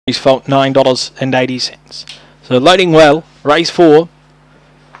Fault $9.80. So loading well, race 4.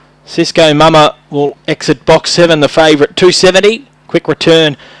 Cisco Mama will exit box 7, the favourite, $2.70. Quick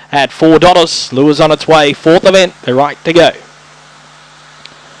return at $4. Lures on its way, 4th event, they're right to go.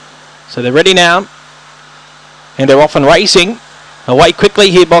 So they're ready now, and they're off and racing. Away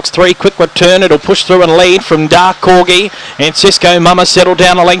quickly here, box 3, quick return. It'll push through and lead from Dark Corgi. And Cisco Mama settled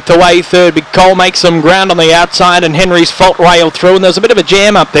down a length away third. Big Cole makes some ground on the outside, and Henry's Fault railed through. And there's a bit of a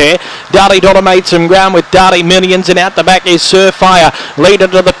jam up there. Darty Dotter made some ground with Darty Millions, and out the back is Surfire. Leader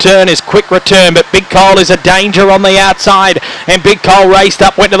to the turn is Quick Return, but Big Cole is a danger on the outside. And Big Cole raced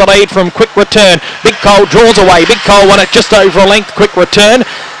up, went to the lead from Quick Return. Big Cole draws away. Big Cole won it just over a length. Quick Return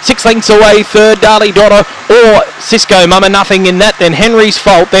 6 lengths away, third, Darty Dotter or Cisco Mama, nothing in that. Then Henry's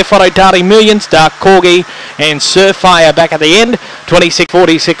Fault, there followed Darty Millions, Dark Corgi and Surfire back at the end,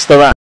 26.46 the run.